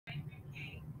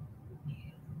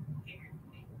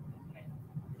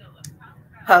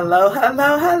Hello,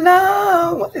 hello,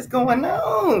 hello. What is going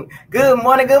on? Good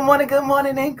morning, good morning, good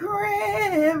morning, and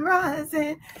grand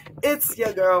rising. It's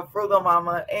your girl, Frugal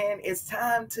Mama, and it's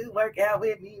time to work out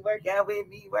with me, work out with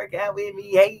me, work out with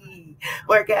me. Hey,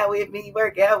 work out with me,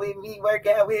 work out with me, work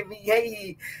out with me.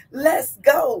 Hey, let's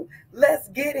go. Let's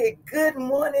get it. Good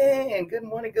morning, good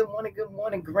morning, good morning, good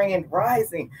morning, grand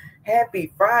rising.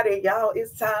 Happy Friday, y'all.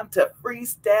 It's time to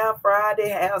freestyle Friday.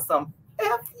 Have some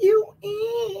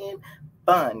FUN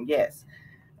fun. Yes.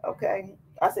 Okay.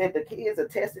 I said the kids are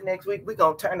testing next week. We're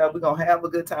gonna turn up. We're gonna have a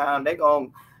good time. They're gonna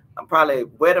probably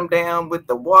wet them down with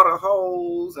the water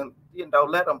hose and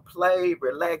let them play,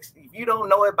 relax. If you don't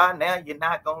know it by now, you're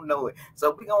not gonna know it.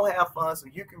 So we're gonna have fun so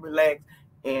you can relax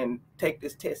and take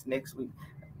this test next week.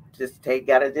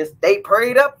 Gotta just stay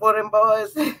prayed up for them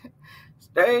boys.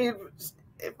 Stay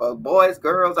for boys,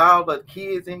 girls, all the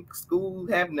kids in school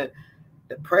having the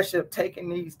pressure of taking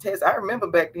these tests. I remember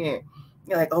back then,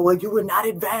 you're like, oh, well, you were not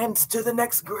advanced to the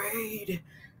next grade.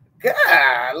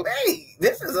 Golly,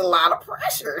 this is a lot of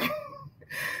pressure.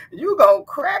 You gonna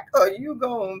crack or you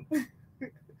gonna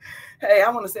Hey, I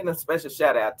want to send a special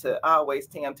shout out to always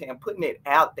Tam putting it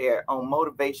out there on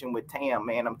Motivation with Tam,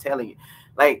 man. I'm telling you,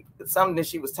 like something that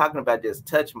she was talking about just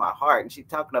touched my heart. And she's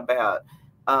talking about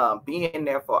being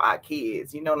there for our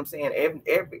kids. You know what I'm saying?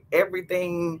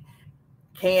 Everything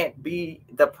can't be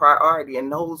the priority,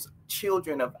 and those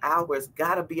children of ours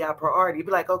gotta be our priority. You'd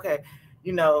be like, okay,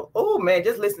 oh man,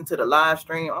 just listen to the live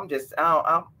stream.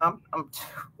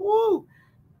 Woo.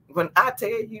 When I tell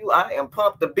you I am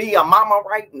pumped to be a mama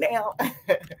right now,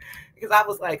 because I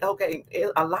was like, okay,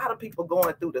 a lot of people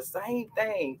going through the same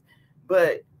thing,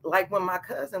 but like when my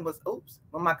cousin was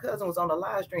on the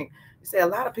live stream, he said a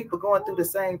lot of people going through the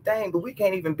same thing, but we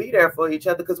can't even be there for each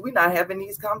other because we're not having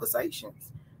these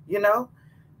conversations, you know.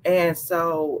 And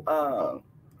so,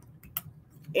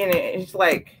 and it's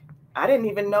like, I didn't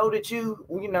even know that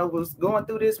was going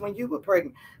through this when you were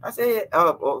pregnant. I said,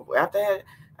 after that,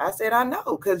 I said, I know,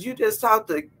 because you just talked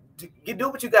you do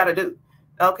what you got to do.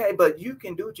 Okay. But you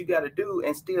can do what you got to do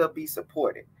and still be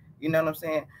supported. You know what I'm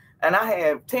saying? And I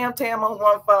have Tam on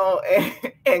one phone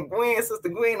and Sister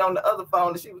Gwen on the other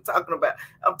phone that she was talking about.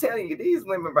 I'm telling you, these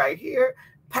women right here,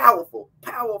 powerful,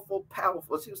 powerful,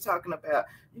 powerful. She was talking about,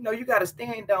 you got to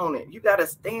stand on it. You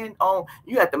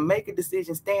have to make a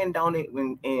decision, stand on it,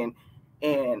 and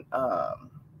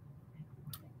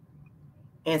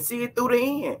and see it through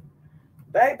the end.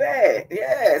 Baby,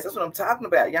 yes, that's what I'm talking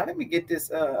about. Y'all, let me get this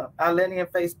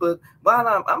Ilenium Facebook. While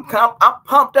I'm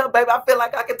pumped up, baby. I feel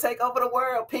like I can take over the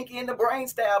world. Pinky in the brain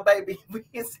style, baby.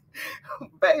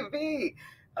 Baby.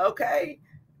 Okay.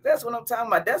 That's what I'm talking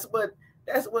about. That's what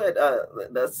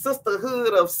the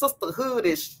sisterhood of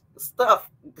sisterhoodish stuff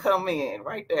come in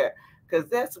right there. Because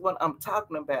that's what I'm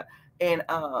talking about. And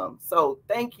so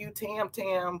thank you,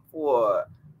 Tam, for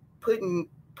putting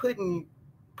putting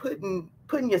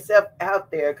putting yourself out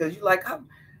there, because you're like,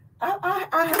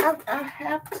 I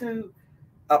have to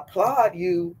applaud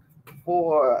you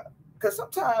for, because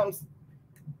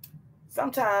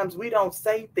sometimes we don't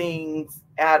say things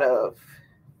out of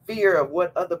fear of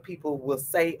what other people will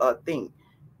say or think,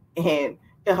 and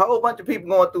a whole bunch of people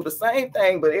going through the same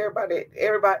thing, but everybody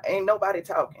ain't nobody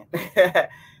talking.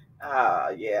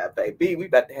 Yeah, baby, we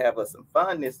about to have us some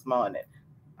fun this morning.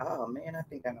 Oh man, I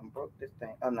think I done broke this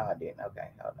thing. Oh no, I didn't. Okay,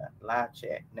 hold on. Live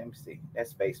chat. Let me see.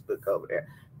 That's Facebook over there.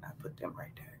 I put them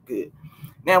right there. Good.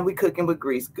 Now we cooking with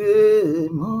grease. Good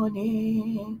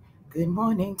morning. Good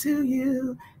morning to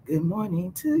you. Good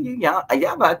morning to you. Y'all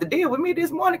about to deal with me this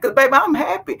morning, because baby, I'm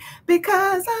happy.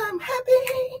 Because I'm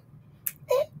happy.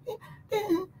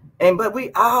 And but we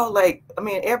all, like, I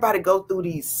mean, everybody go through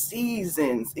these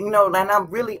seasons, and I'm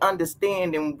really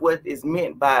understanding what is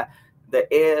meant by the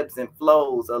ebbs and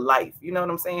flows of life. You know what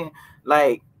I'm saying?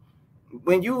 Like,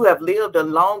 when you have lived a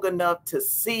long enough to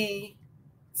see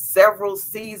several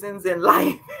seasons in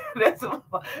life, that's what,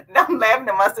 I'm laughing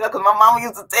at myself, because my mama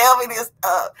used to tell me this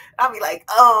stuff. I'd be like,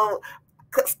 oh,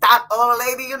 stop, old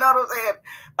lady, you know what I'm saying?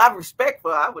 I respect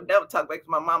her. I would never talk back to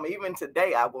my mama. Even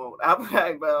today, I won't. I'm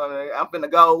like, I'm finna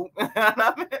go.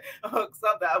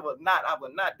 Something I would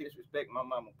not disrespect my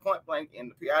mama. Point blank in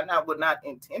the PR. I would not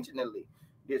intentionally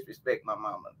disrespect my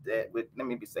mama. Let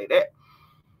me say that.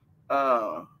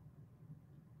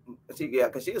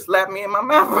 Because she would slap me in my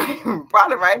mouth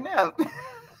probably right now.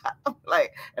 I'm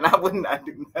like, and I would not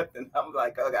do nothing. I'm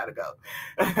like, I gotta go.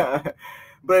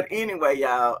 But anyway,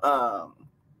 y'all,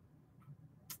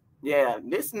 yeah,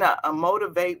 listen up.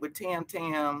 Motivate with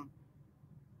Tam.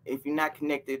 if you're not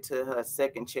connected to her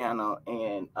second channel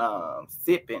and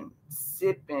sipping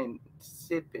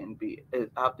be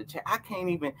out the chat. I can't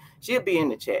even. She'll be in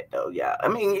the chat though, y'all. I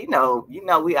mean,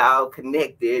 we all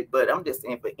connected, but I'm just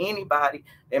saying for anybody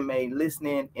that may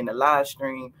listen in the live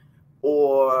stream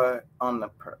or on the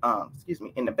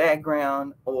in the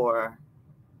background or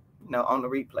on the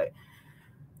replay.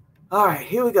 All right,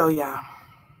 here we go, y'all.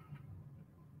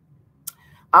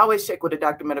 I always check with a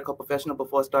doctor, medical professional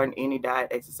before starting any diet,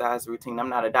 exercise routine. I'm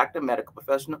not a doctor, medical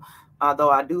professional, although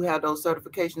I do have those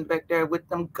certifications back there with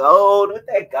them gold. With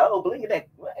that gold, look at that.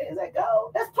 What is that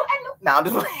gold? That's platinum. No, I'm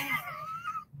just playing.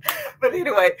 But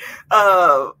anyway,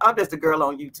 I'm just a girl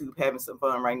on YouTube having some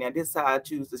fun right now. This is how I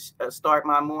choose to start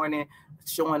my morning,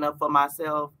 showing up for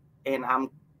myself, and I'm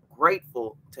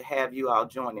grateful to have you all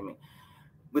joining me.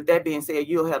 With that being said,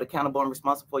 you're held accountable and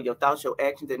responsible for your thoughts, your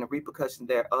actions, and the repercussions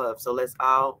thereof. So let's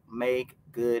all make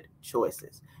good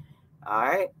choices. All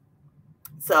right.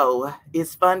 So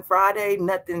it's Fun Friday.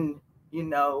 Nothing, we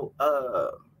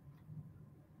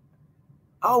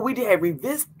did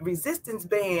resistance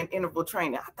band interval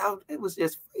training. I thought it was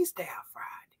just freestyle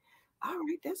Friday. All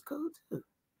right, that's cool too.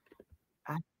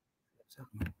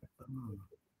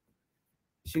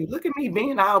 Shoot, look at me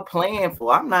being all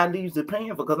planful. I'm not usually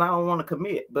planful because I don't want to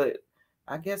commit, but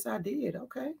I guess I did.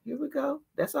 Okay, here we go.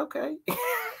 That's okay.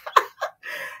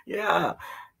 Yeah,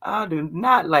 I do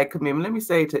not like commitment. Let me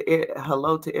say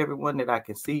hello to everyone that I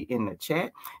can see in the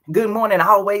chat. Good morning,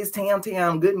 always Tam.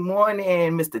 Good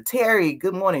morning, Mr. Terry.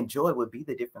 Good morning, Joy would be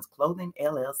the difference. Clothing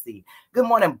LLC. Good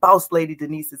morning, Boss Lady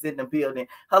Denise is in the building.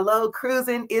 Hello,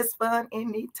 cruising is fun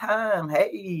anytime.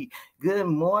 Hey, good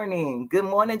morning. Good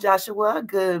morning, Joshua.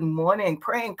 Good morning,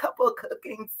 praying couple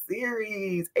cooking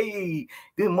series. Hey,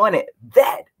 good morning.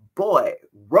 That boy,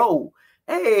 Roll.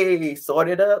 Hey, sort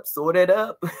it up.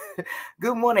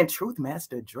 Good morning, Truth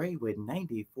Master Dre with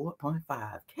 94.5.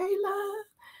 Kayla.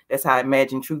 That's how I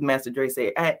imagine Truth Master Dre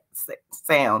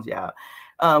sounds,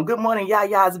 y'all. Good morning,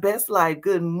 Yaya's Best Life.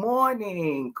 Good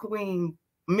morning,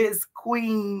 Miss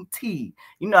Queen T.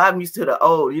 I'm used to the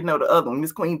old, the other one,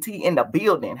 Miss Queen T in the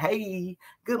building. Hey,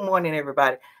 good morning,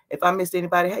 everybody. If I missed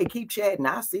anybody, hey, keep chatting.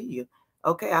 I see you.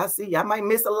 Okay, I see you. I might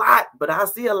miss a lot, but I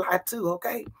see a lot too,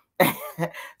 okay?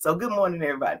 So good morning,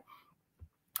 everybody.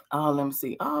 Let me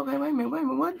see. Oh, wait a minute.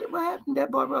 What happened to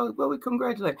that boy Rose? Well, we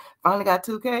congratulate. Finally got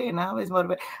 2K and now he's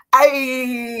motivated.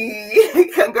 Hey,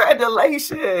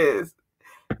 congratulations.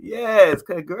 Yes,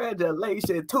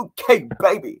 congratulations. 2K,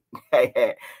 baby.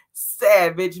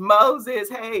 Savage Moses.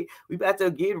 Hey, we about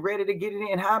to get ready to get it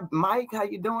in. Hi, Mike. How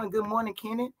you doing? Good morning,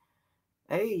 Kenneth.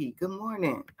 Hey, good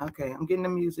morning. Okay, I'm getting the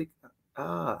music.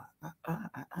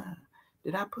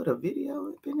 Did I put a video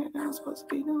up in there that I'm supposed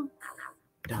to be doing?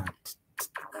 Done.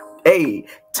 Hey,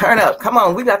 turn up. Come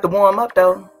on, we got to warm up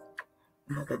though.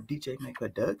 Another DJ Make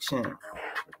production.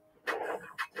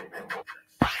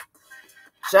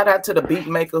 Shout out to the beat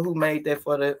maker who made that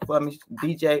for me.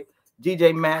 DJ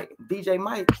Mike.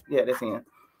 Yeah, that's him.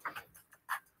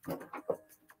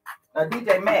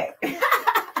 DJ Mac.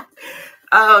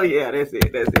 Oh yeah, that's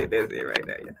it right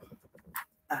there. Yeah.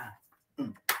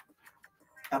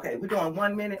 Okay, we're doing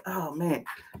 1 minute. Oh man,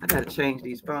 I gotta change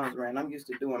these phones around. I'm used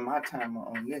to doing my timer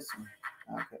on this one.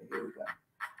 Okay, here we go.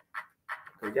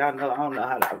 Cause y'all know I don't know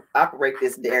how to operate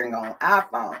this dang on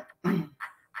iPhone.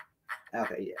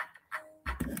 Okay, yeah.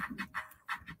 All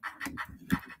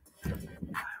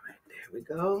right, there we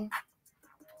go.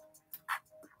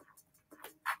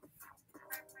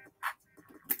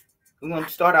 We're gonna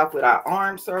start off with our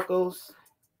arm circles.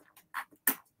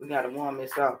 We gotta warm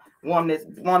this up. Warm these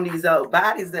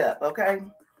bodies up, okay?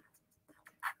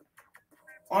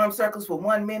 Arm circles for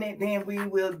 1 minute. Then we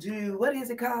will do, what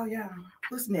is it called, y'all?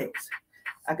 What's next?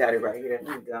 I got it right here.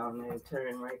 Let me go on there and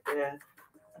turn right there.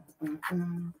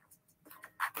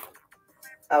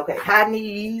 Okay, high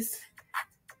knees,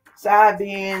 side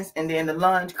bends, and then the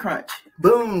lunge crunch.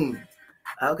 Boom.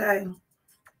 Okay.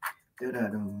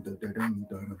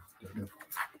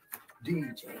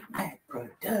 DJ Mac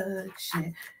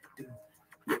production.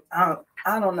 I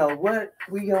don't know what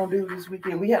we gonna do this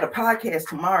weekend. We had a podcast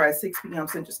tomorrow at 6 p.m.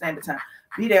 Central Standard Time.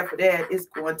 Be there for that. It's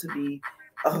going to be,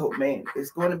 oh man,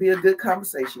 it's going to be a good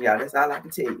conversation, y'all. That's all I can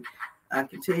tell you. I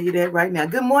can tell you that right now.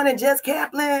 Good morning, Jess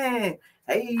Kaplan.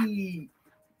 Hey,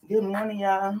 good morning,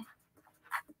 y'all.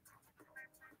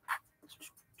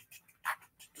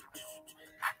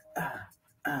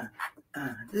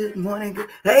 Good morning.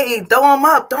 Hey, throw them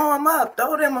up.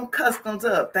 Throw them customs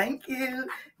up. Thank you.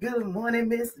 Good morning,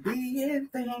 Miss B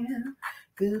and fam.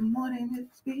 Good morning,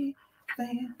 Miss B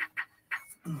fam.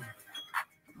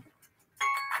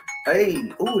 Hey,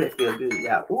 ooh, that feel good,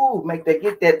 y'all. Ooh, make that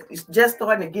get that. It's just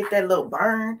starting to get that little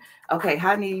burn. Okay,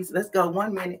 high knees. Let's go.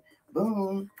 1 minute.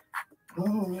 Boom,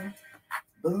 boom,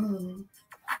 boom.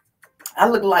 I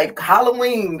look like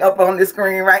Halloween up on the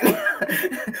screen right now.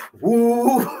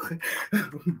 Woo,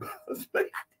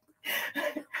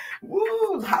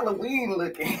 woo, Halloween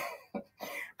looking.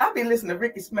 I be listening to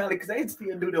Ricky Smiley because they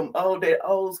still do them that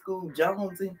old school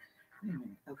Jonesing.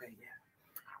 Okay, yeah.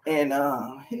 And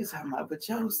he's talking about, but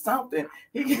yo, something.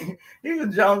 He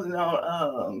was jonesing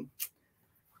on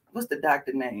what's the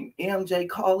doctor name? MJ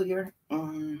Collier.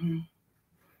 Mm-hmm.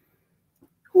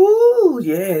 Woo,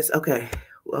 yes. Okay.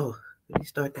 Whoa. Let me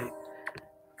start that.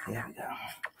 There we go.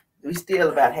 We still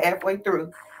about halfway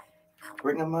through.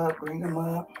 Bring them up, bring them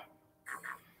up.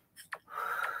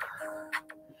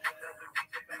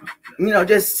 You know,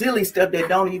 just silly stuff that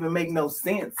don't even make no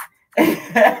sense.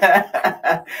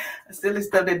 Silly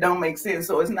stuff that don't make sense,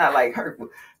 so it's not like hurtful.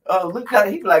 Oh, look like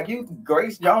he like you,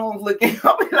 Grace Jones looking.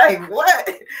 I'll be like,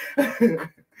 what?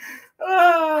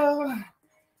 oh,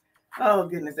 oh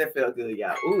goodness, that felt good,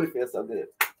 y'all. Ooh, it feels so good.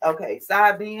 Okay,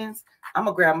 side bends. I'm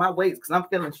gonna grab my weights because I'm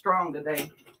feeling strong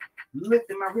today.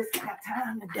 Lifting my wrist, I got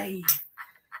time today.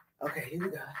 Okay, here we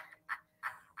go.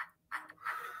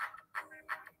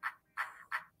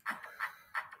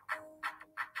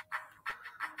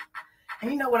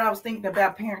 And you know what I was thinking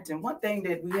about parenting? One thing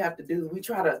that we have to do, we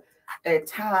try to, at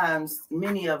times,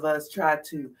 many of us try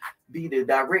to be the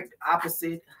direct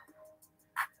opposite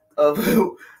of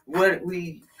what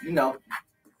we,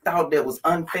 thought that was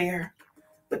unfair.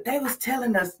 But they was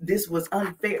telling us this was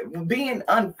unfair, being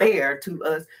unfair to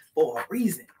us for a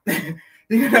reason.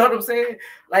 You know what I'm saying?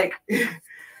 Like,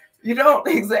 you don't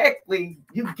exactly,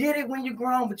 you get it when you're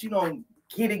grown, but you don't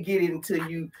get it until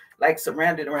you like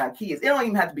surrounded around kids. It don't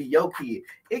even have to be your kid.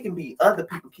 It can be other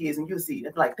people's kids, and you'll see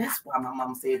it's like that's why my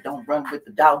mom said don't run with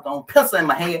the doggone pencil in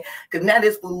my hand, because now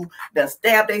this fool done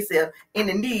stabbed themselves in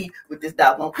the knee with this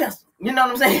doggone pencil. You know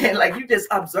what I'm saying? Like you just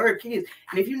observe kids,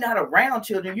 and if you're not around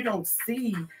children, you don't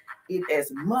see it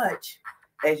as much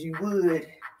as you would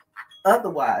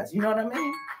otherwise. You know what I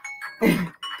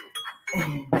mean?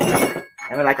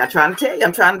 And like I'm trying to tell you,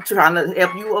 I'm trying to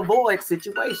help you avoid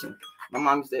situations. My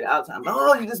mom used to say all the time,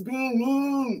 "Oh, you just being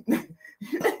mean.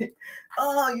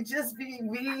 Oh, you just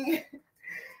being mean.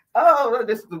 Oh,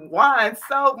 this whine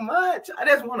so much. I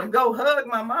just want to go hug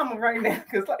my mama right now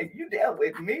because like you dealt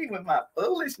with me with my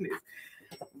foolishness."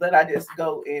 But I just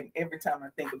go and every time I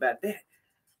think about that,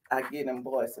 I give them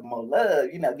boys some more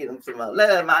love. Give them some more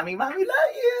love. Mommy, love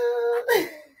you.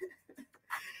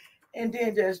 And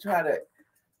then just try to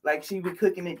like she be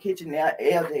cooking in the kitchen now.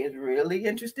 LJ is really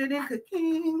interested in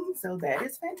cooking, so that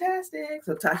is fantastic.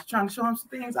 So Tasha's trying to show him some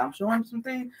things. I'm showing him some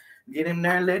things. Get him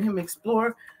there and let him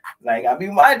explore. Like I've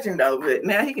been watching though, but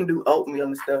now he can do oatmeal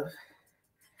and stuff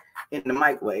in the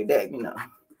microwave. That you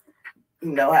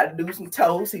know how to do some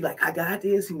toast. He like I got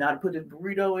this. He know how to put his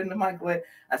burrito in the microwave.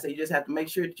 I say you just have to make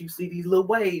sure that you see these little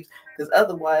waves, because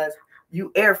otherwise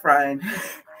you air frying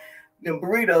them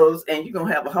burritos and you're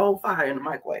gonna have a whole fire in the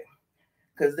microwave.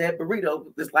 Because that burrito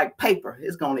is like paper.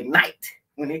 It's going to ignite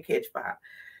when it catch fire.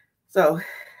 So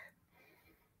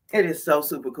it is so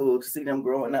super cool to see them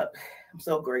growing up. I'm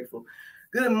so grateful.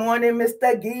 Good morning,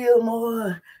 Mr.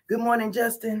 Gilmore. Good morning,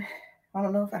 Justin. I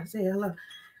don't know if I said hello.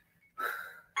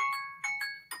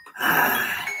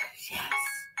 Yes.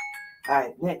 All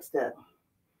right, next up.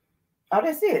 Oh,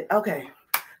 that's it. Okay.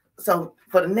 So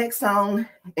for the next song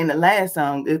and the last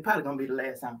song, it's probably going to be the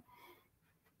last song.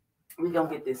 We're going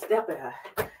to get this step out.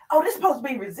 Oh, this is supposed to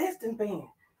be resistance band.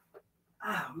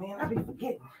 Oh, man, I be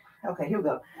forgetting. Okay, here we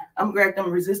go. I'm going to grab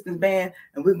them resistance band,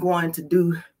 and we're going to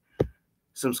do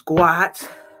some squats,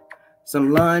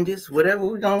 some lunges,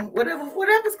 whatever's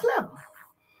clever.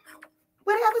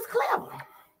 Whatever's clever.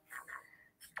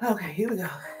 Okay, here we go.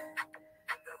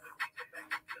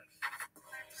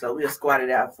 So we'll squat it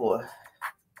out for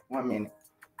 1 minute.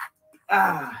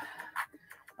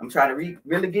 I'm trying to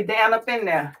really get down up in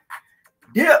there.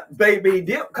 Dip, baby,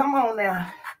 dip. Come on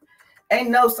now.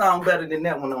 Ain't no song better than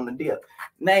that one on the dip.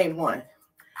 Name one.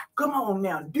 Come on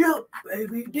now, dip,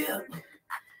 baby, dip.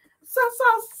 Salt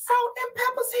and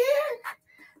Pepper's here.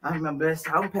 I remember that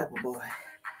Salt and Pepper boy.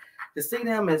 To see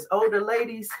them as older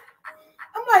ladies,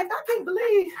 I'm like, I can't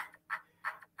believe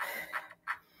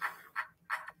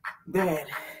that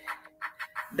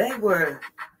they were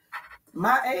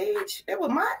my age. They were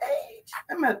my age.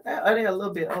 Are they a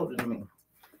little bit older than me?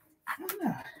 I don't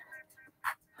know.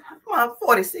 I'm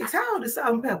 46. How old is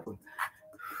Salt and Pepper?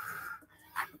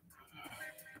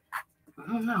 I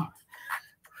don't know.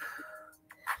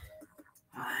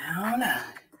 I don't know.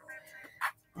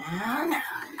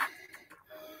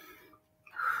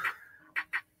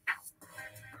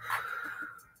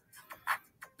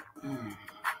 I'm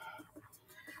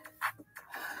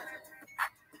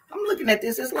looking at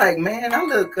this. It's like, man, I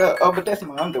look. Oh, but that's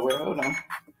my underwear. Hold on.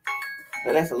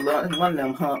 But that's one of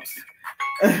them humps.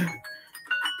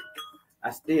 I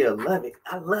still love it.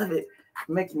 I love it. It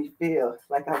makes me feel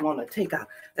like I want to take out.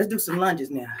 Let's do some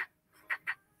lunges now.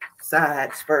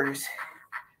 Sides first.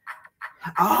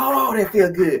 Oh, that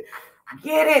feel good.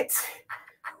 Get it.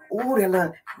 Oh, that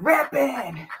lunge.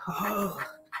 Rapping. Oh,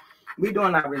 we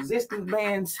doing our resistance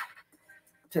bands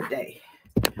today.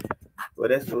 Well,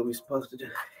 that's what we're supposed to do.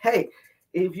 Hey,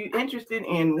 if you're interested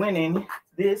in winning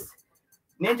this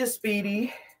Ninja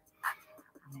Speedy,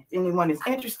 if anyone is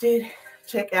interested,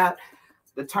 check out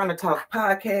the Turner Talk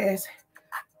podcast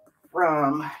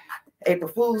from April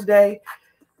Fool's Day.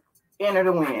 Enter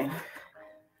to win.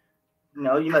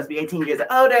 No, you must be 18 years or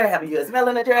older, have a U.S.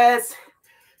 mailing address,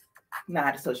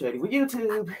 not associated with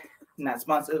YouTube, not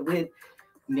sponsored with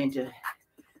Ninja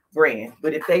brand.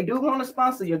 But if they do want to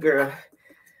sponsor your girl,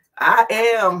 I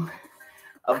am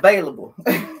available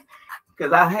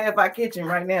because I have our kitchen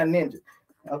right now, Ninja.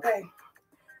 Okay.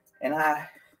 And I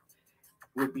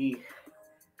would be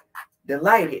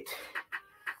delighted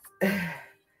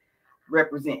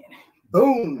represent.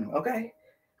 Boom. Okay.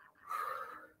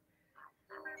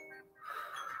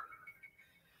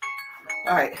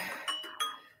 All right.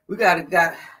 We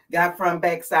got front,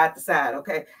 back, side to side.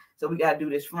 Okay. So we got to do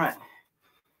this front.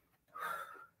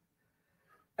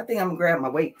 I think I'm going to grab my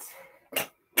weights.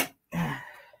 Because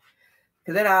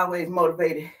that always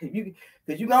motivated.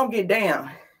 Because you're going to get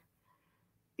down.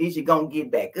 Is you going to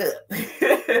get back up?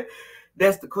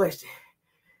 That's the question.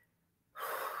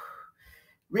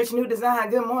 Rich New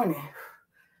Design, good morning.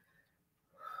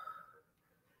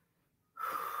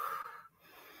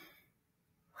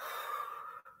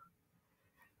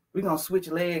 We're going to switch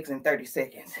legs in 30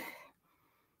 seconds.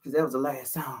 Because that was the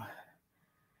last song.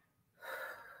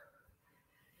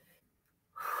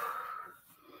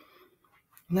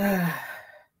 Nah.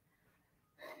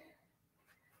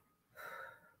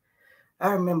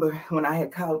 I remember when I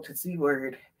had caught the C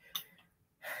word,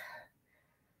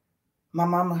 my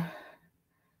mama,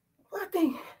 well, I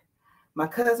think my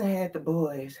cousin had the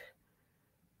boys.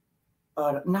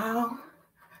 No,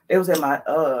 it was at my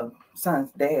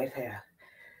son's dad's house.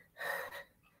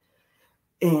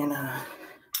 And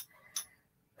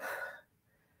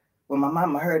when my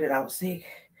mama heard that I was sick,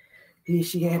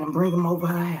 she had them bring them over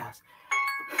her house.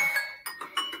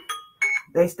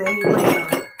 They stayed with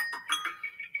her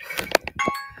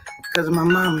because my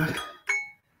mama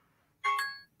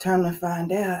turned to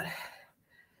find out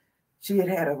she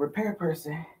had a repair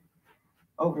person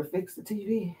over to fix the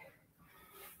TV.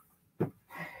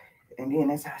 And then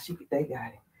that's how they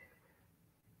got it.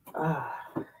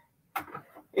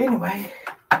 Anyway,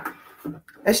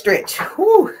 let's stretch.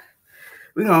 Whew.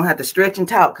 We're gonna have to stretch and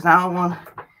talk because I don't want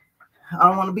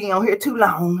to be on here too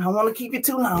long. I want to keep it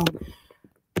too long.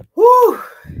 Whew.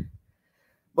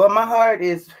 But my heart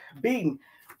is beating.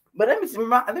 But I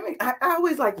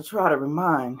always like to try to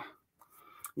remind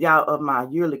y'all of my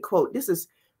yearly quote. This is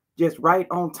just right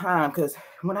on time because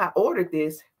when I ordered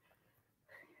this,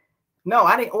 no,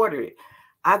 I didn't order it.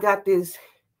 I got this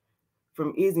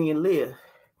from Izzy and Liv,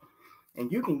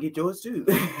 and you can get yours too.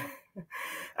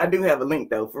 I do have a link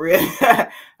though, for real.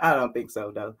 I don't think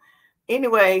so though.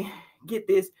 Anyway, get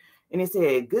this, and it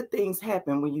said, "Good things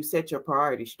happen when you set your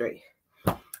priorities straight."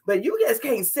 But you guys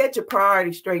can't set your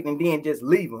priorities straight and then just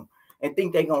leave them and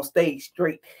think they're going to stay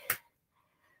straight.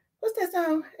 What's that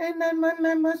song? Ain't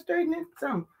nothing much straightening.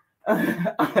 Something.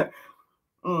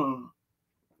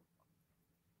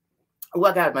 Well,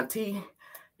 I got my tea,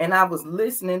 and I was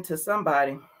listening to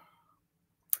somebody,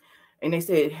 and they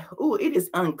said, "Oh, it is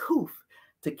uncouth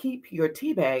to keep your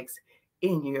tea bags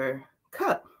in your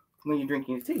cup when you're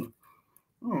drinking your tea."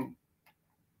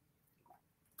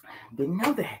 Didn't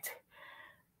know that.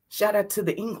 Shout out to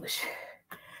the English.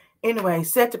 Anyway,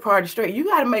 set your priorities straight. You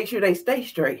got to make sure they stay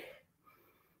straight.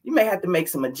 You may have to make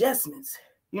some adjustments.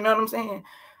 You know what I'm saying?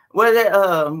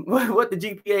 What the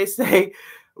GPS say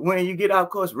when you get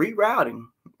off course? Rerouting.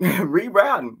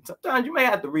 Rerouting. Sometimes you may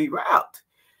have to reroute.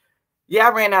 Yeah,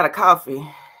 I ran out of coffee.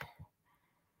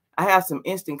 I have some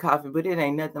instant coffee, but it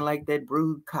ain't nothing like that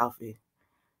brewed coffee.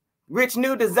 Rich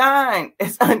New Design.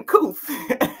 It's uncouth.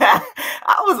 I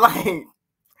was like,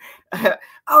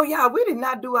 oh, yeah, we did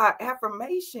not do our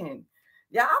affirmation.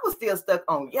 Yeah, I was still stuck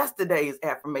on yesterday's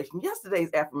affirmation.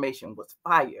 Yesterday's affirmation was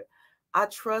fire. I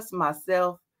trust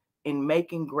myself in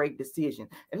making great decisions.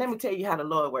 And let me tell you how the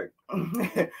Lord works.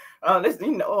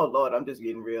 Listen, oh, Lord, I'm just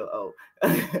getting real old.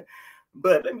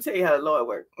 But let me tell you how the Lord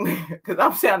works. Because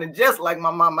I'm sounding just like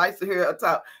my mom. I used to hear her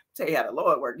talk. Tell you how the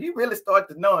Lord works. You really start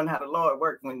to knowing how the Lord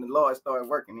works when the Lord started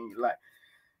working in your life.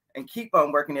 And keep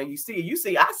on working there. You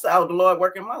see, I saw the Lord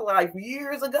work in my life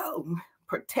years ago.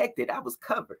 Protected. I was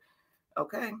covered.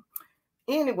 Okay.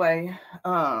 Anyway,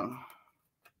 I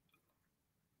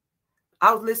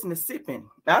was listening to Sipping.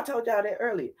 I told y'all that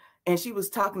earlier. And she was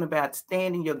talking about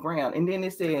standing your ground. And then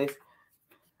it says,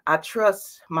 I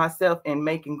trust myself in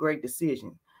making great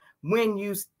decisions. When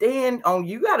you stand on,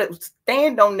 you got to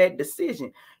stand on that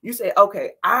decision. You say,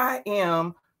 okay,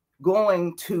 I'm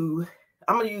going to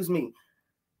use me,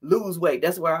 lose weight.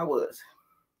 That's where I was.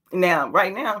 Now,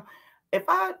 right now, if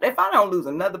I don't lose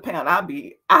another pound, I'll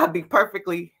be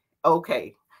perfectly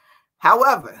okay.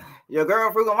 However, your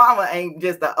girl Frugal Mama ain't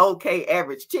just an okay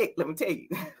average chick. Let me tell you.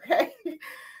 Okay?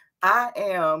 I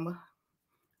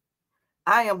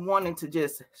am wanting to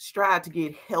just strive to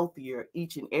get healthier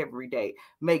each and every day,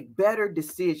 make better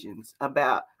decisions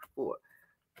about 4,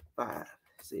 5,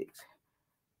 6,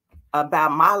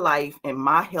 about my life and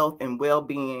my health and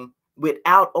well-being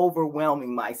without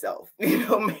overwhelming myself,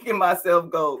 making myself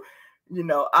go,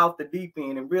 out the deep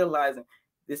end and realizing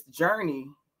this journey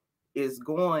is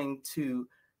going to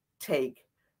take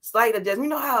slight adjustment. You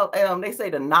know how they say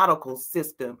the nautical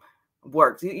system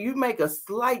works. You make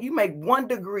 1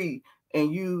 degree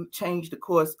and you change the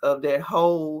course of that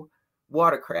whole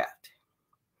watercraft.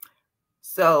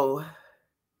 So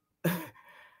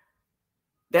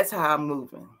that's how I'm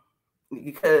moving,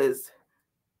 because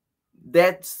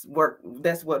that's what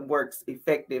works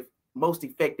most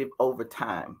effective over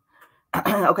time.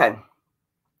 Okay.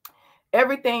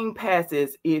 Everything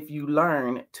passes if you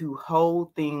learn to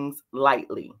hold things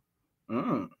lightly.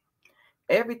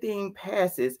 Everything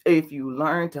passes if you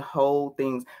learn to hold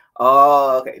things.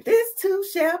 Oh, okay. This too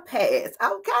shall pass.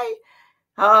 Okay.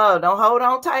 Oh, don't hold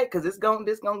on tight, because this gonna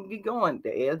be going.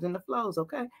 The ebbs and the flows.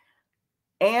 Okay.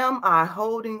 Am I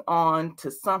holding on to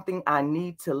something I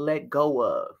need to let go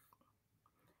of?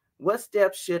 What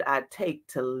steps should I take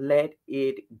to let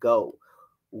it go?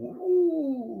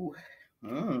 Ooh,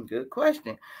 good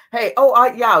question. Hey,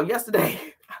 y'all, yesterday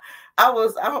I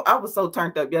was so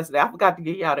turned up yesterday. I forgot to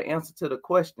give y'all the answer to the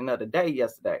question of the day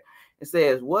yesterday. It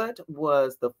says, what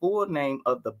was the full name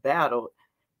of the battle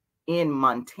in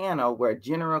Montana where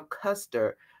General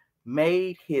Custer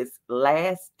made his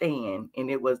last stand? And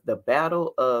it was the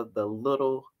Battle of the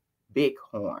Little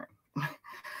Bighorn.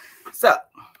 So,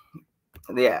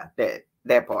 yeah,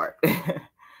 that part.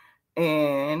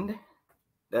 And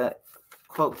the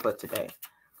quote for today.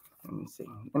 Let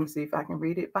me see if I can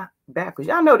read it backwards.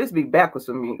 Y'all know this be backwards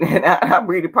for me. And I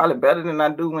read it probably better than I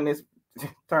do when it's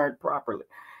turned properly.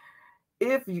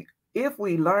 If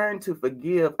we learn to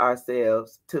forgive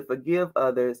ourselves, to forgive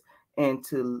others, and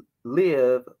to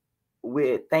live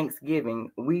with thanksgiving,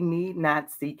 we need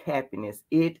not seek happiness.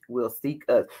 It will seek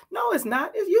us. No, it's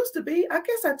not. It used to be. I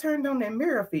guess I turned on that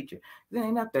mirror feature. It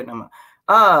ain't up there no more.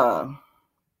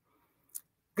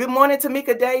 Good morning,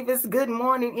 Tamika Davis. Good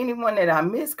morning, anyone that I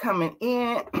missed coming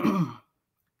in.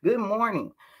 Good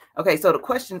morning. Okay, so the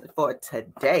question for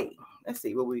today. Let's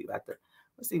see what we about to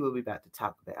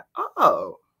talk about.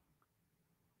 Oh,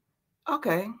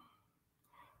 okay.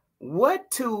 What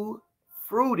two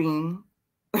feuding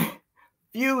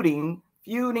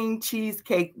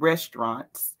cheesecake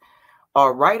restaurants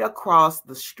are right across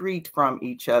the street from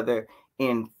each other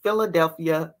in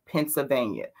Philadelphia,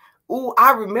 Pennsylvania? Oh,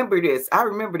 I remember this. I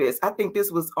think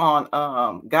this was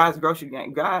on Guys Grocery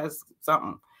Game. Guys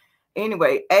something.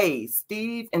 Anyway, A,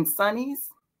 Steve and Sonny's,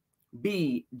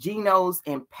 B, Geno's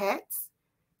and Pat's,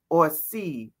 or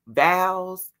C,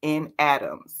 Val's and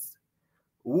Adams.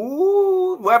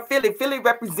 Ooh, well, Philly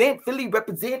represent.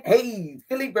 Hey,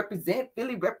 Philly represent.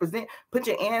 Put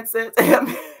your answers.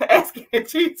 Asking the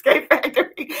Cheesecake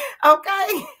Factory.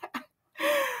 Okay.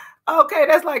 Okay,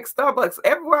 that's like Starbucks.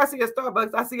 Everywhere I see a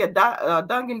Starbucks, I see a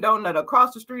Dunkin' Donut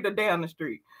across the street or down the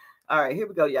street. All right, here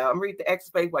we go, y'all. I'm reading the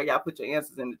extra space while y'all put your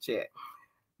answers in the chat.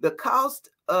 The cost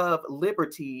of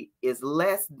liberty is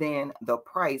less than the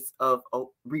price of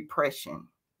repression.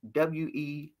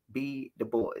 W.E.B. Du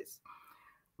Bois.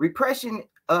 Repression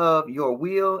of your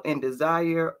will and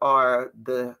desire are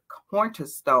the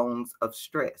cornerstones of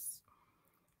stress.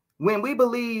 When we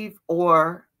believe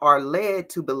or are led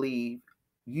to believe,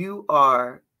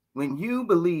 when you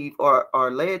believe or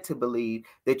are led to believe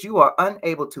that you are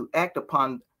unable to act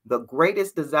upon the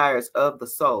greatest desires of the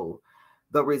soul,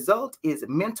 the result is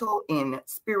mental and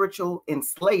spiritual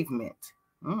enslavement.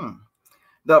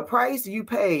 The price you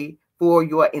pay for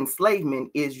your enslavement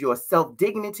is your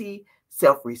self-dignity,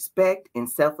 self-respect, and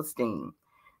self-esteem.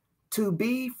 To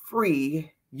be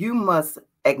free, you must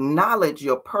acknowledge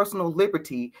your personal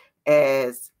liberty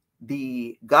as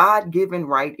the God-given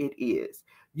right it is.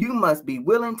 You must be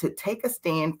willing to take a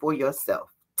stand for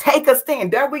yourself. Take a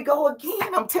stand. There we go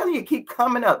again. I'm telling you, keep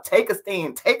coming up. Take a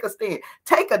stand. Take a stand.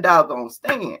 Take a doggone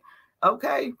stand.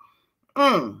 Okay?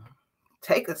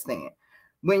 Take a stand.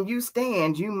 When you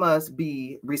stand, you must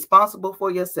be responsible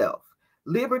for yourself.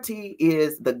 Liberty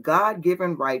is the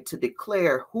God-given right to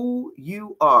declare who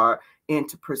you are and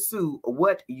to pursue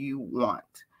what you want.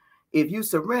 If you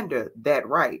surrender that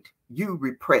right, you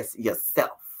repress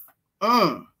yourself.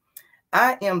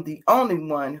 I am the only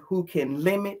one who can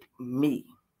limit me.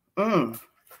 Ooh,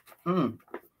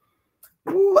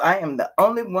 I am the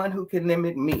only one who can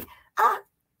limit me.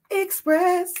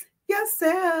 Express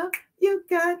yourself. You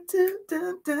got to.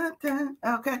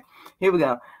 Okay, here we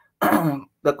go.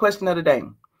 The question of the day.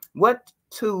 What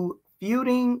two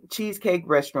feuding cheesecake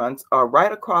restaurants are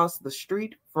right across the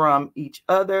street from each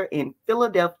other in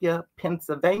Philadelphia,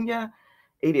 Pennsylvania?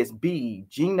 It is B,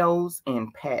 Geno's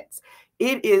and Pat's.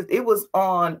 It was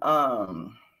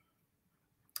on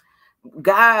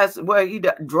guys where he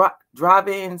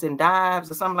drive-ins and dives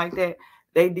or something like that.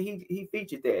 He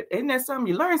featured that. Isn't that something?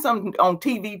 You learn something on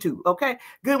TV too. Okay.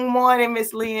 Good morning,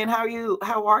 Miss Lynn. How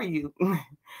are you?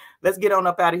 Let's get on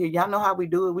up out of here. Y'all know how we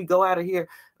do it. We go out of here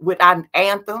with our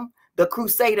anthem, the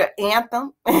Crusader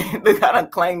anthem. Look, I done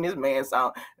claim this man's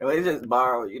song. It's just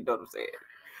borrowed, you know what I'm saying?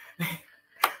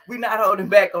 We're not holding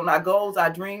back on our goals, our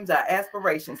dreams, our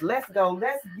aspirations. Let's go.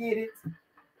 Let's get it.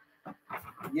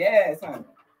 Yes, honey.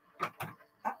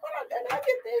 I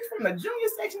get this from the junior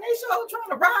section. They sure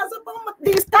trying to rise up on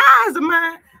these thighs of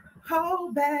mine.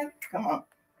 Hold back. Come on.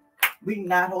 We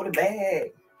not holding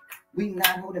back. We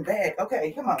not holding back.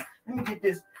 Okay, come on. Let me get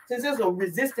this. Since this is a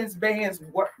resistant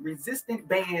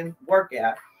band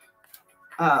workout,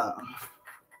 I'm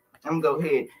gonna go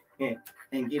ahead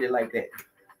and get it like that.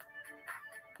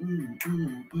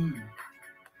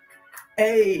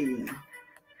 Hey.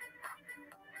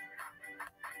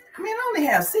 Man, I only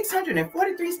have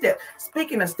 643 steps.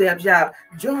 Speaking of steps, y'all,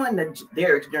 join the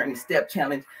Derek's Journey Step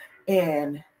Challenge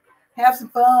and have some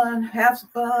fun.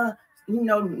 You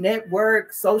know,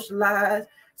 network, socialize,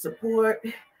 support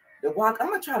the walk. I'm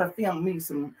gonna try to film me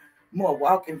some more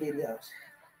walking videos.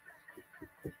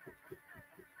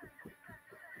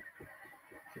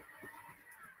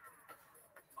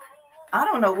 I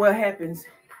don't know what happens,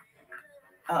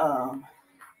 but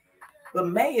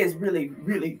May is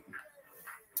really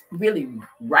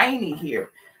rainy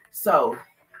here, so I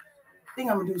think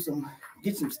I'm gonna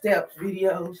get some steps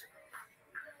videos.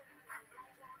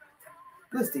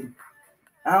 Let's see.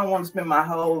 I don't want to spend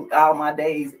all my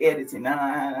days editing. I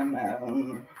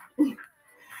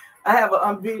have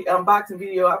an unboxing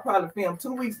video I probably filmed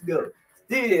 2 weeks ago.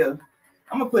 Still,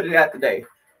 I'm gonna put it out today.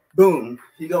 Boom,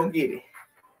 you gonna get it.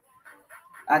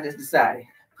 I just decided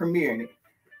premiering it.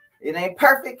 It ain't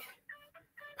perfect.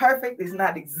 Perfect is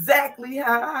not exactly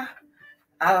how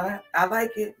I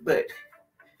like it, but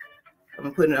I'm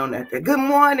gonna put it on that there. Good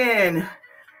morning,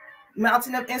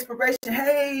 Mountain of Inspiration.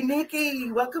 Hey,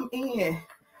 Nikki, welcome in.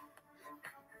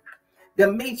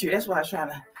 Demetri, that's why I was trying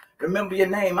to remember your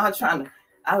name. I was trying to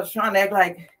act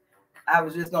like I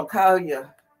was just gonna call you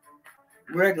a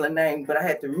regular name, but I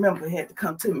had to remember. It had to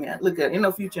come to me. Look at, ain't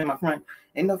no future in my front.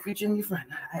 Ain't no future in your front.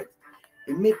 I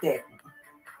admit that.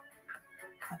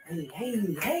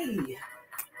 Hey.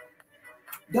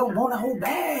 Don't want to hold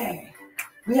back.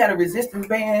 We had a resistance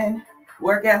band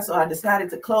workout, so I decided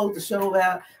to close the show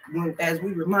out as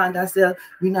we remind ourselves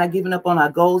we're not giving up on our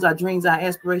goals, our dreams, our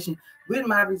aspirations with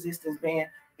my resistance band.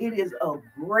 It is a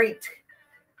great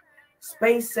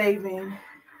space-saving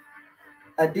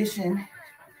addition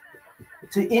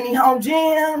to any home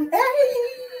gym,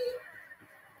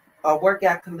 a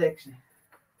workout collection.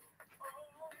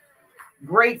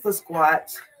 Great for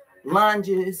squats,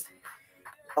 lunges,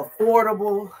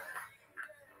 affordable.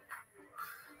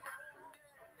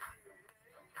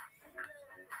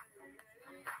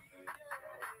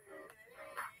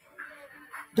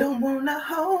 Don't want to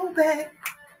hold back.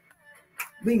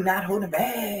 We not holding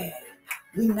back.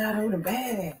 We not holding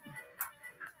back.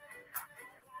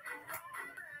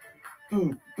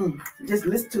 Just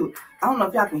listen to it. I don't know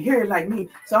if y'all can hear it like me,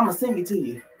 so I'm going to sing it to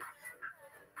you.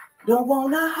 Don't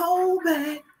want to hold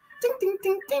back. Ding, ding,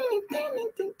 ding, ding, ding, ding,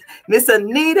 ding. Miss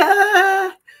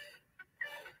Anita.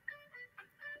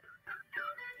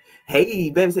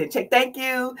 Hey, baby said, check, thank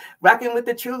you. Rocking with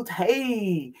the truth.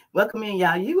 Hey, welcome in,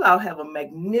 y'all. You all have a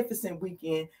magnificent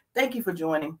weekend. Thank you for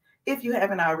joining. If you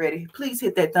haven't already, please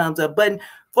hit that thumbs up button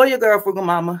for your girl, Frugal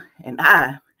Mama. And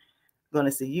I'm going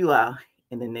to see you all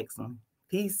in the next one.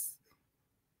 Peace.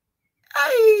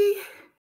 Bye.